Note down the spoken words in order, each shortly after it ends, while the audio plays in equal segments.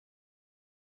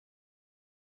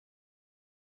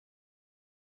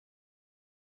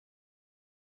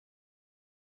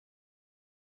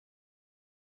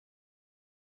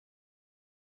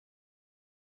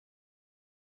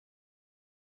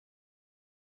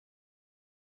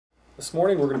This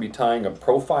morning we're going to be tying a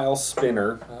profile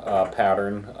spinner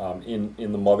pattern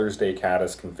in the Mother's Day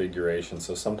caddis configuration.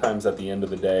 So sometimes at the end of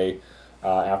the day,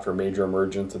 after a major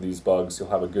emergence of these bugs,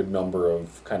 you'll have a good number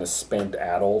of kind of spent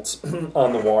adults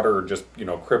on the water, or just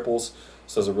cripples.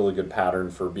 So it's a really good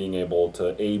pattern for being able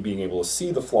to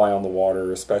see the fly on the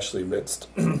water, especially amidst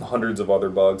hundreds of other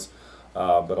bugs,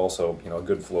 but also a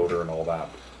good floater and all that.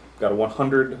 Got a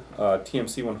 100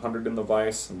 TMC 100 in the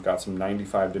vise. I've got some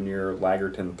 95 denier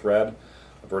Lagerton thread.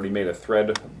 I've already made a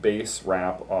thread base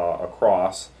wrap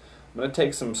across. I'm going to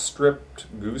take some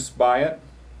stripped goose biot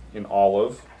in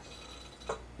olive.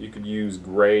 You could use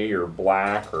gray or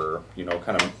black, or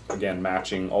kind of again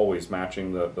always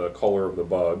matching the color of the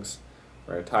bugs.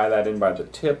 We're going to tie that in by the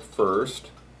tip first.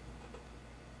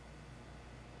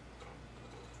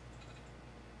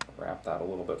 Wrap that a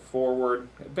little bit forward.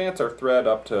 Advance our thread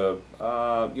up to,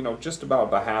 just about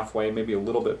the halfway, maybe a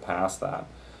little bit past that.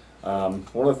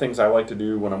 One of the things I like to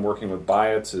do when I'm working with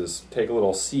biots is take a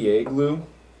little CA glue,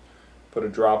 put a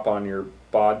drop on your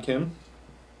bodkin,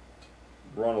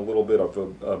 run a little bit of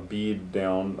a bead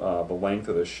down the length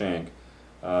of the shank.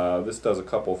 This does a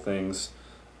couple things,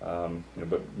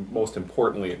 but most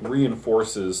importantly, it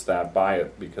reinforces that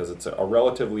biot because it's a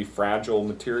relatively fragile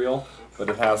material, but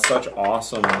it has such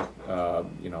awesome,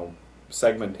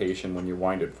 segmentation when you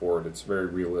wind it forward. It's very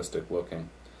realistic looking.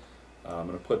 I'm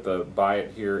going to put the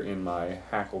biot here in my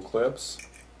hackle clips.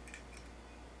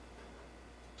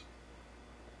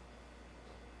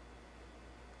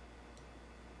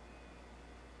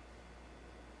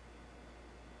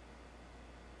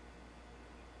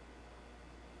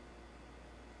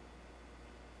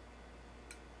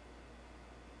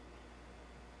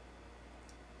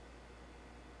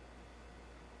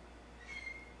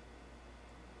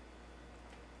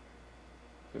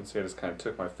 You can see I just kind of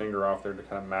took my finger off there to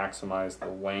kind of maximize the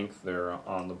length there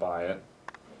on the biot.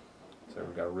 So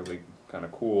we've got a really kind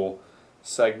of cool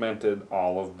segmented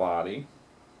olive body.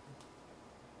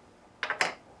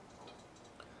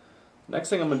 Next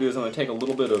thing I'm going to do is I'm going to take a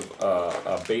little bit of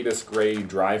a Batis Gray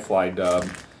dry fly dub. I'm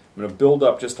going to build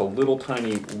up just a little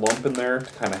tiny lump in there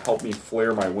to kind of help me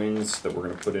flare my wings that we're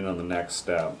going to put in on the next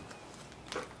step.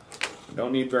 We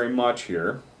don't need very much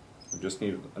here. We just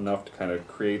need enough to kind of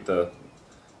create the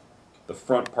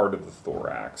front part of the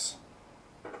thorax.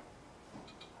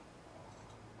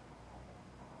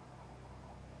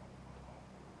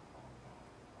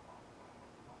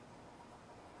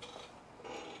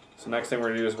 So next thing we're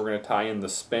going to do is we're going to tie in the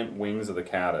spent wings of the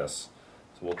caddis.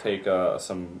 So we'll take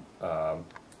some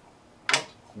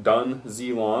done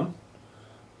Z-Lon.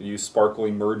 We use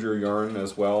sparkly merger yarn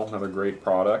as well, another great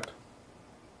product.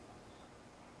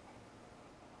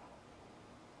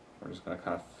 We're just going to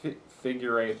kind of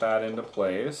figure eight that into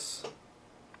place.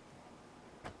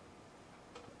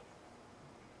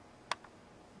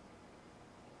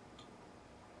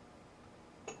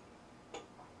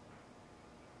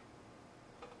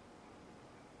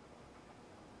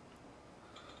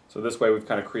 So this way we've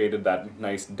kind of created that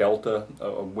nice delta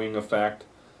wing effect.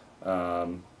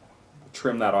 Trim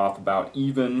that off about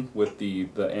even with the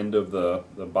end of the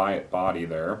biot body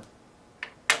there.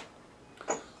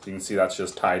 So you can see that's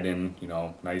just tied in,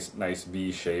 nice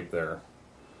V shape there.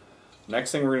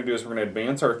 Next thing we're going to do is we're going to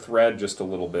advance our thread just a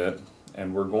little bit,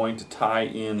 and we're going to tie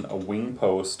in a wing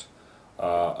post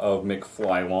of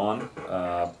McFlylon.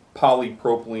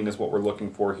 Polypropylene is what we're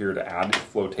looking for here to add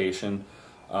flotation.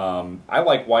 I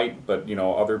like white, but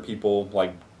other people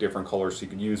like different colors, so you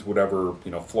could use whatever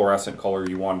fluorescent color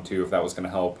you wanted to. If that was going to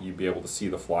help you be able to see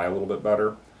the fly a little bit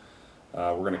better.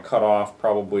 We're going to cut off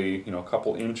probably a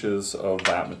couple inches of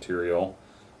that material,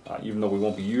 even though we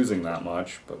won't be using that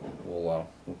much, but we'll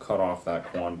cut off that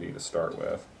quantity to start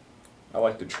with. I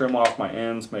like to trim off my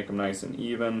ends, make them nice and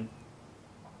even.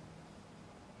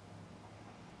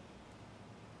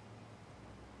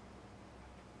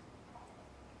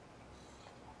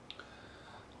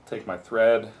 Take my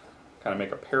thread, kind of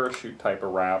make a parachute type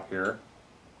of wrap here.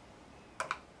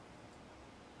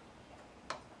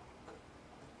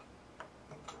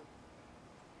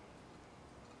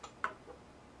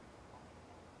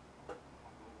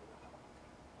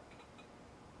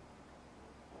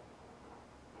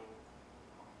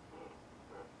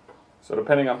 So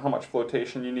depending on how much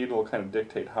flotation you need, it'll kind of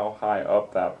dictate how high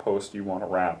up that post you want to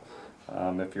wrap.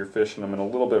 If you're fishing them in a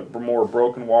little bit more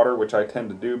broken water, which I tend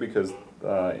to do because,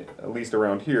 at least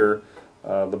around here,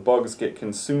 the bugs get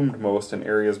consumed most in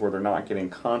areas where they're not getting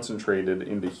concentrated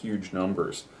into huge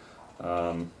numbers.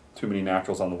 Too many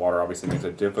naturals on the water obviously makes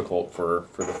it difficult for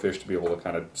the fish to be able to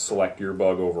kind of select your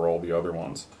bug over all the other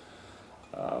ones.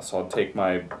 So I'll take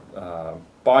my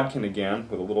bodkin again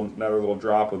with another little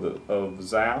drop of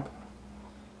Zap.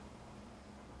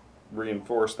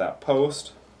 reinforce that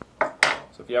post.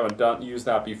 So if you haven't used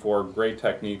that before, great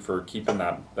technique for keeping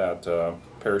that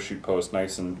parachute post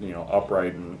nice and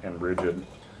upright and rigid.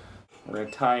 We're going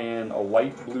to tie in a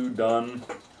light blue dun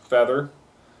feather.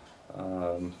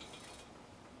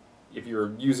 If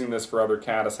you're using this for other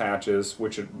caddis hatches,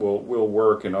 which it will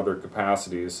work in other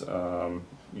capacities,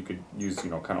 you could use,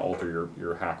 kind of alter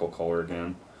your hackle color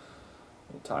again.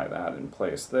 We'll tie that in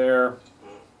place there.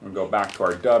 We'll go back to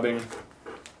our dubbing.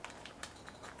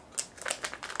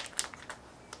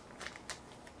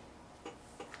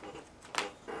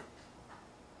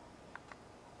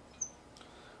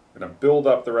 We're going to build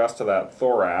up the rest of that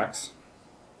thorax.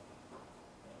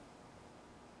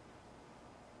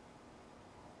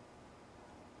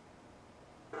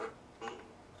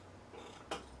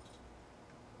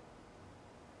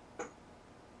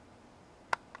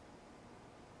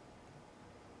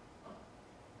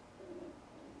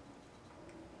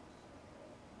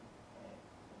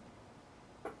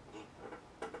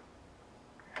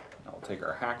 Take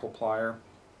our hackle plier.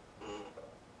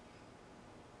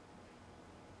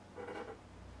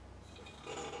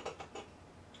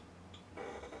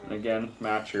 And again,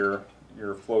 match your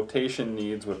flotation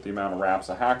needs with the amount of wraps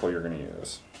of hackle you're going to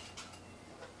use.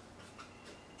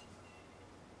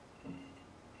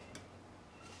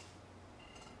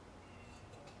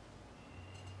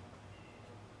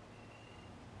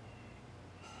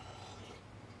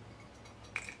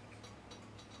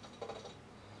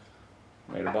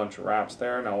 Made a bunch of wraps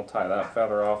there. Now we'll tie that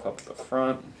feather off up at the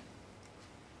front.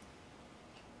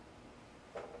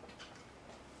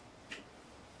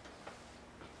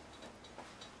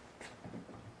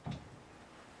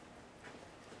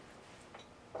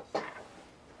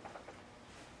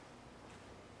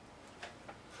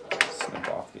 Snip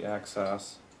off the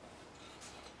excess.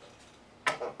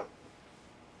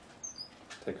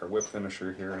 Take our whip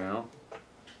finisher here now.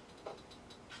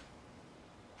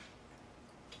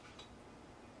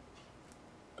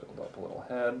 Up a little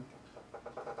head.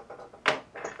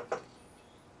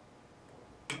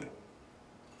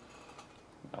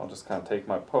 I'll just kind of take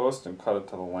my post and cut it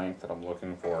to the length that I'm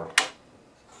looking for.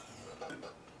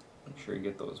 Make sure you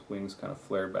get those wings kind of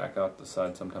flared back out the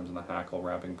side. Sometimes in the hackle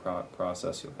wrapping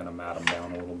process you'll kind of mat them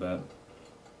down a little bit.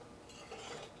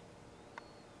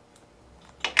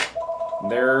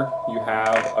 And there you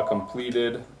have a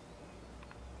completed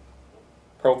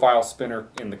profile spinner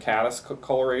in the caddis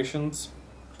colorations.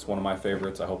 It's one of my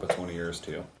favorites. I hope it's one of yours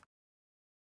too.